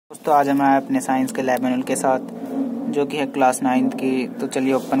दोस्तों आज हम आए अपने साइंस के लैब मैनुअल के साथ जो कि है क्लास 9th की। तो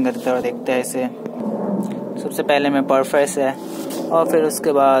चलिए ओपन करते हैं और देखते हैं इसे। सबसे पहले में परफेस है और फिर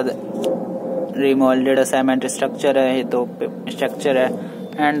उसके बाद रिमोल्डेड असाइनमेंट स्ट्रक्चर है, ये तो स्ट्रक्चर है।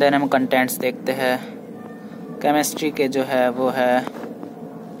 एंड देन हम कंटेंट्स देखते हैं। केमिस्ट्री के जो है वो है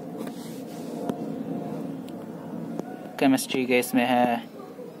केमिस्ट्री के इसमें है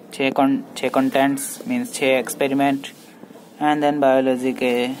 6 contents means 6 experiment. And then biology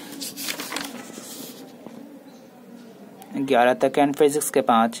के 11 तक एंड फिजिक्स के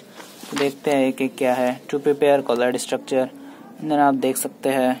 5। तो देखते हैं कि क्या है। To prepare coloured structure, then आप देख सकते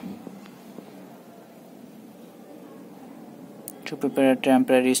हैं to prepare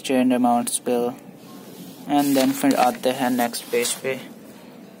temporary strain amount spill. And then फिर आते हैं नेक्स्ट पेज पे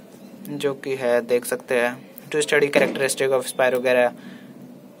जो कि है देख सकते हैं to study characteristic of spirogyra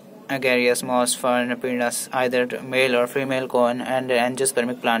agaricus moss fern penis either male or female cone and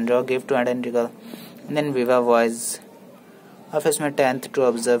angiospermic plant draw give to identical. And then viva voice office में 10th to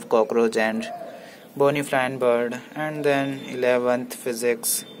observe cockroach and bony flying bird. And then 11th physics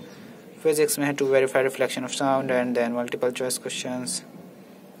में है to verify reflection of sound and then multiple choice questions.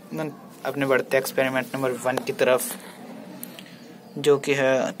 then अपने बढ़ते experiment number 1 की तरफ जो कि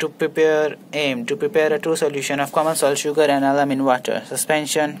है to prepare a true solution of common salt, sugar and alum in water,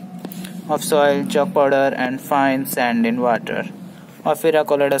 suspension of soil, chalk powder and fine sand in water, or फिर a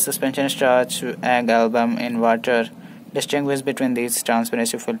colloidal suspension, starch, egg, album in water, distinguish between these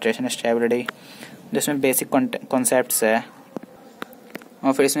transparency, filtration, stability. जिसमें basic concepts है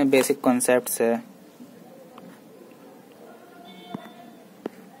और फिर इसमें basic concepts है।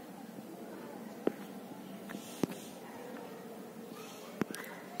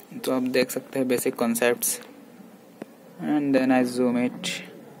 तो आप देख सकते हैं basic concepts. And then I zoom it,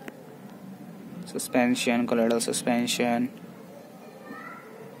 suspension, colloidal suspension,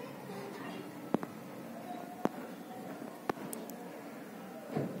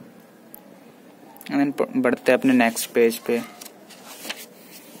 and बढ़ते हैं अपने नेक्स्ट पेज पे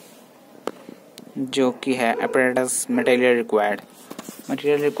जो कि है apparatus मटेरियल रिक्वायर्ड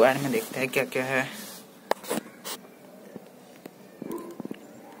में देखते हैं क्या क्या है।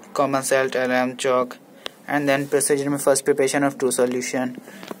 common salt, alum, chalk, and then procedure में first preparation of two solution.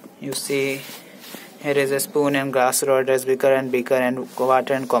 You see here is a spoon and glass rod as beaker and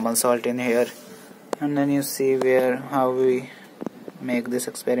water and common salt in here. And then you see how we make this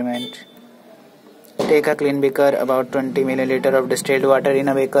experiment. Take a clean beaker, about 20 milliliter of distilled water in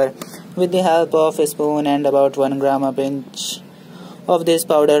a beaker with the help of a spoon and about 1 gram a pinch of this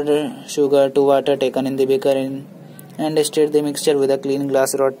powdered sugar to water taken in the beaker and stir the mixture with a clean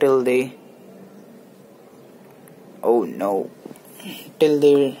glass rod till the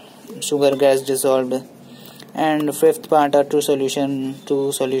sugar gets dissolved. And fifth part, a two solution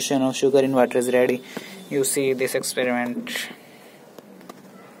of sugar in water is ready. You see this experiment.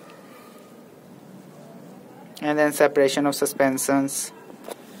 And then separation of suspension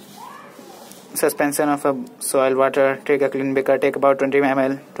of a soil water. Take a clean beaker, take about 20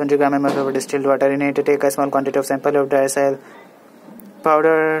 gram of distilled water in it. Take a small quantity of sample of dry soil.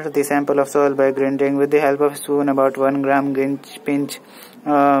 Powder the sample of soil by grinding with the help of a spoon. About 1 gram pinch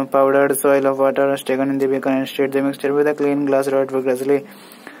powdered soil of water is taken in the beaker and stirred the mixture with a clean glass rod vigorously.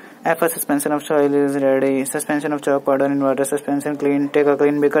 After suspension of soil is ready, suspension of chalk powder in water, suspension clean. Take a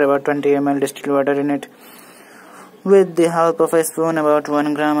clean beaker, about 20 ml distilled water in it. With the help of a spoon, about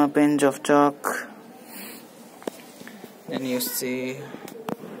 1 gram a pinch of chalk. Then you see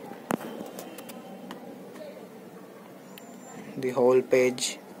the whole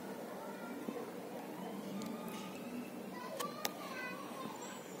page.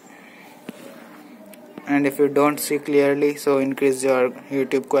 And if you don't see clearly, so increase your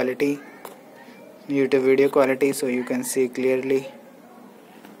YouTube video quality so you can see clearly.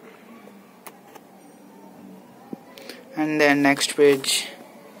 And then next page,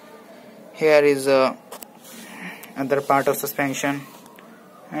 here is other part of suspension.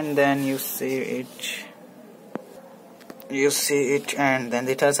 And then you see it and then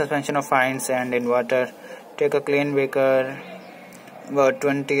the third suspension of fine sand in water. Take a clean beaker, about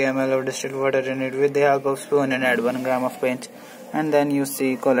 20 ml of distilled water in it with the help of spoon and add 1 gram of pinch. And then you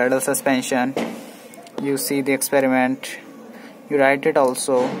see colloidal suspension. You see the experiment. You write it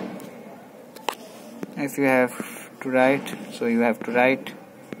also if you have to write, so you have to write.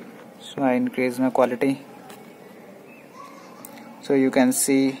 So I increase my quality so you can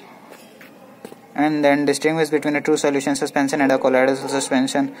see. And then distinguish between a true solution suspension and a colloidal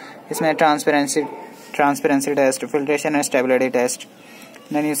suspension. इसमें transparency test, filtration and stability test.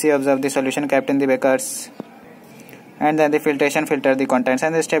 Then you see observe the solution kept in the beakers and then the filtration filter the contents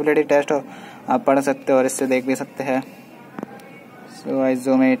and the stability test आप पढ़ सकते हो और इससे देख भी सकते हैं. सो आई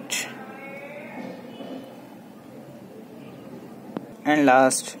zoom it. And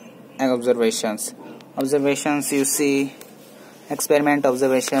last, observations. Observations, you see experiment,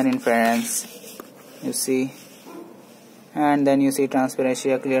 observation, inference, you see, and then you see transparency,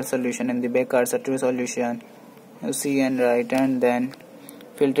 a clear solution in the backers, a true solution, you see and write, and then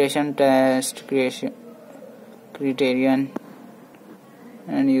filtration test, creation criterion,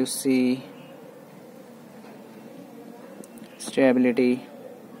 and you see stability,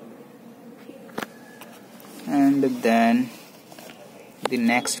 and then the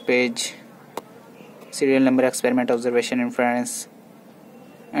next page, serial number, experiment, observation, inference,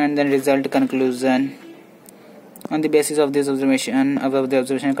 and then result, conclusion. On the basis of this observation, above the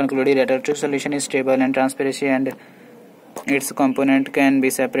observation concluded that a true solution is stable and transparency and its component can be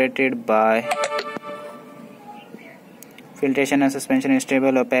separated by filtration, and suspension is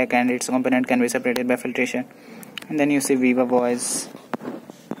stable, opaque, and its component can be separated by filtration. And then you see Viva voice.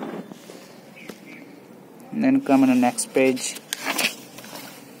 And then come on the next page.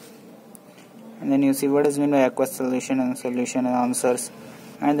 And then you see what is meant by aqueous solution and answers,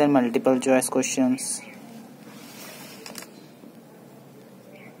 and then multiple choice questions.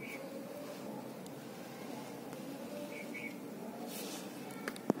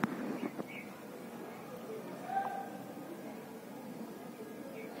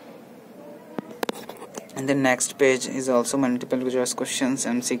 And the next page is also multiple choice questions,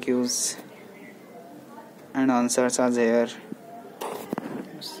 MCQs, and answers are there.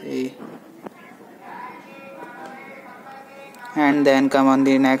 See. And then come on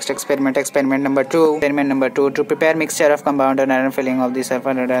the next experiment number 2. Experiment number 2, to prepare mixture of compound and iron filling of the sulfur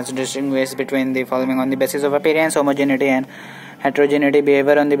and distinguish between the following on the basis of appearance, homogeneity, and heterogeneity,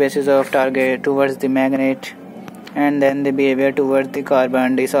 behavior on the basis of target towards the magnet, and then the behavior towards the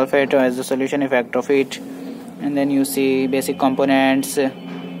carbon disulfate as the solution effect of it. And then you see basic components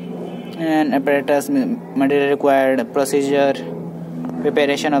and apparatus, material required, procedure,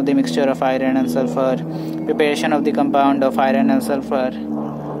 preparation of the mixture of iron and sulfur, preparation of the compound of iron and sulfur,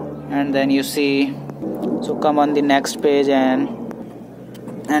 and then you see. So come on the next page, and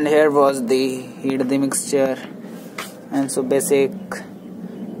here was the heat the mixture, and so basic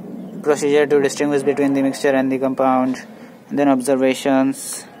procedure to distinguish between the mixture and the compound, and then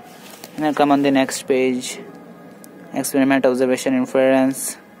observations. And then come on the next page, experiment, observation,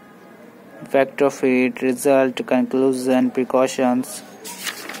 inference, effect of heat, result, conclusion, precautions,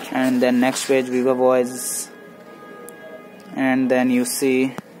 and then next page Viva voice. And then you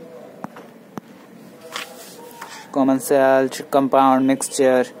see common salt, compound,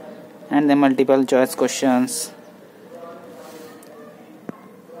 mixture, and then multiple choice questions.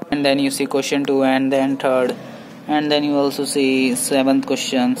 And then you see question 2 and then third, and then you also see 7th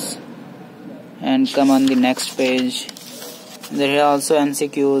questions. And come on the next page, there are also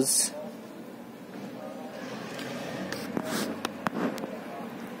MCQs.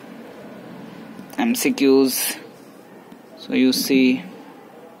 So you see,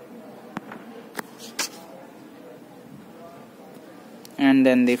 and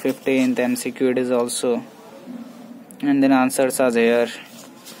then the 15th MCQ is also, and then answers are there.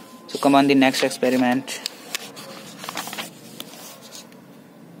 So come on the next experiment.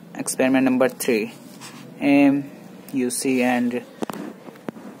 Experiment number 3, aim, you see, and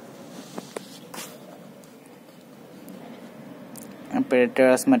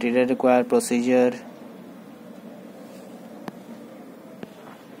apparatus, material required, procedure,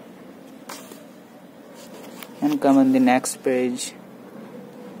 and come on the next page,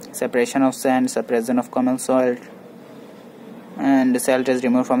 separation of sand, separation of common salt, and the salt is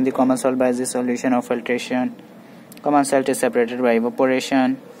removed from the common salt by the solution of filtration. Common salt is separated by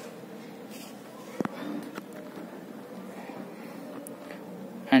evaporation.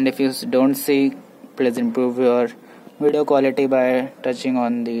 And if you don't see, please improve your video quality by touching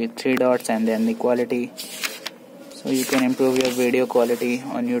on the 3 dots and then the quality, so you can improve your video quality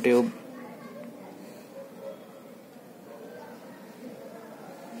on YouTube.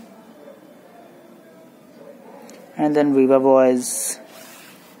 And then Viva voice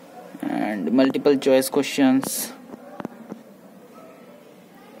and multiple choice questions.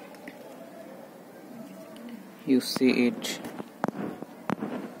 You see it.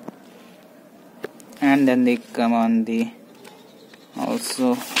 And then they come on the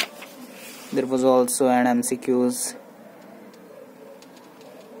also, there was also an MCQs.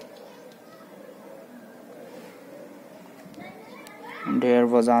 And here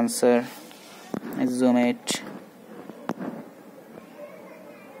was answer. I zoom it.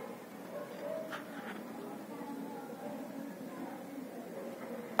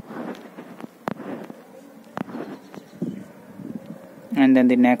 And then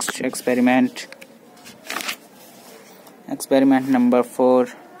the next experiment number 4,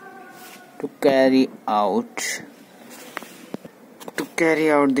 to carry out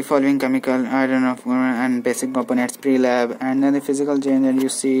the following chemical iron of and basic components pre-lab. And then the physical change, and you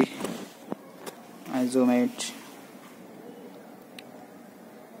see I zoom it.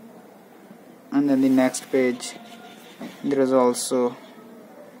 And then the next page, there is also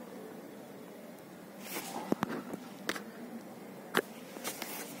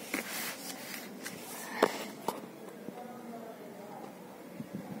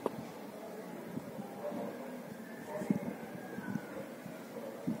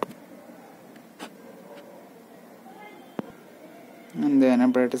and then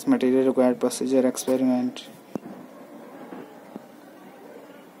apparatus, material required, procedure, experiment.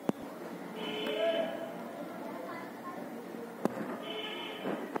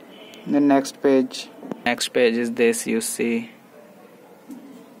 The next page is this, you see.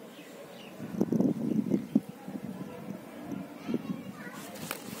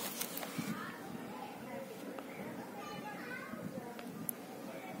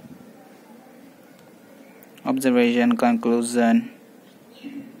 Observation, conclusion.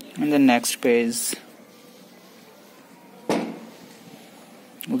 And the next page,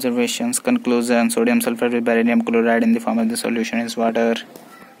 observations, conclusion. Sodium sulfate with barium chloride in the form of the solution is water.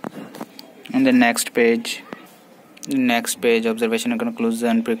 And the next page, observation and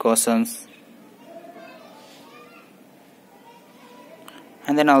conclusion, precautions.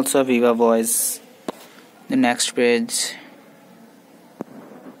 And then also viva voice. The next page,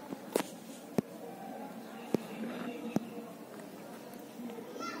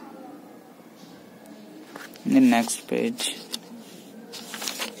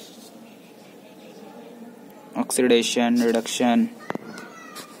 oxidation, reduction.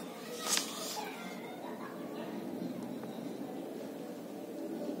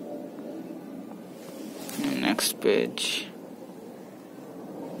 Next page,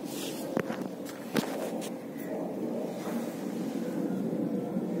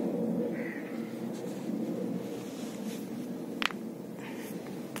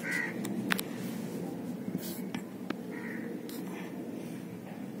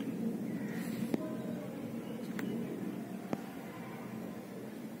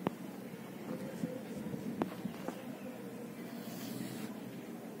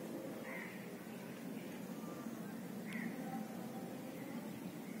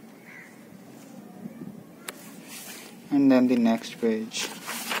 and then the next page.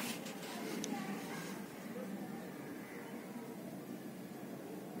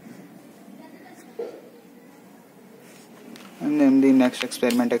 And then the next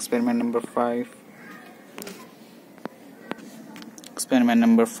experiment number 5. Experiment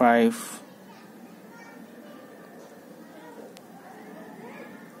number 5.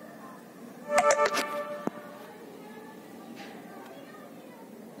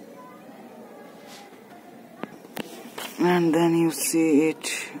 And then you see it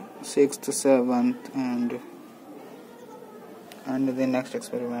 6th, 7th, and the next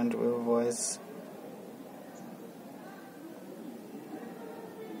experiment was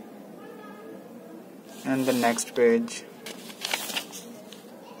and the next page,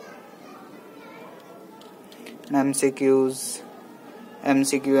 MCQ,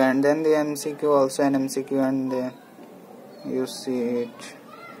 and then the MCQ also an MCQ, and then you see it,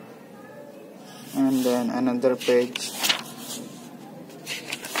 and then another page,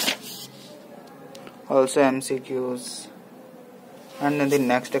 also MCQs, and then the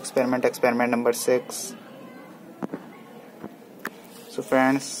next experiment number 6. So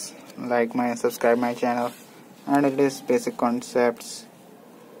friends, subscribe my channel, and it is basic concepts,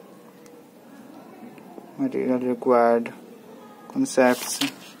 material required, concepts,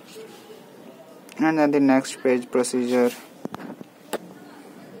 and then the next page, procedure.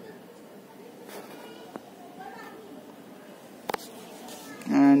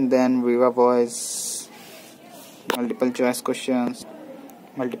 And then viva voice, multiple choice questions,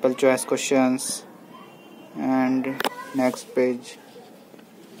 and next page.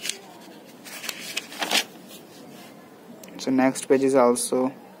 So next page is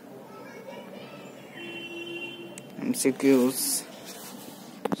also MCQs.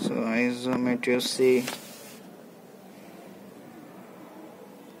 So I zoom it, you see.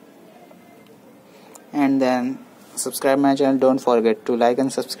 And then subscribe my channel, don't forget to like and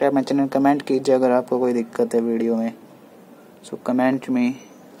subscribe my channel. Comment कीजिए अगर आपको कोई दिक्कत है video में, so comment me,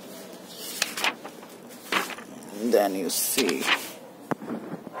 then you see.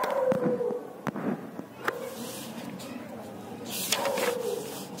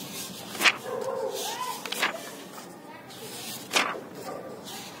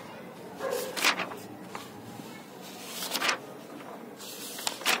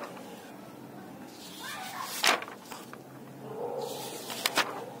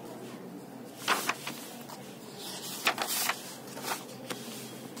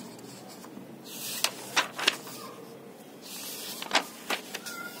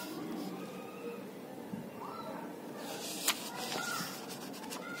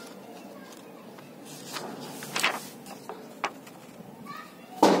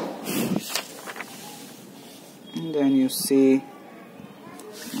 then you see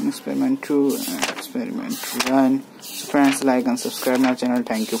experiment 2 and experiment 1. So friends, like and subscribe my channel.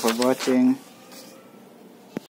 Thank you for watching.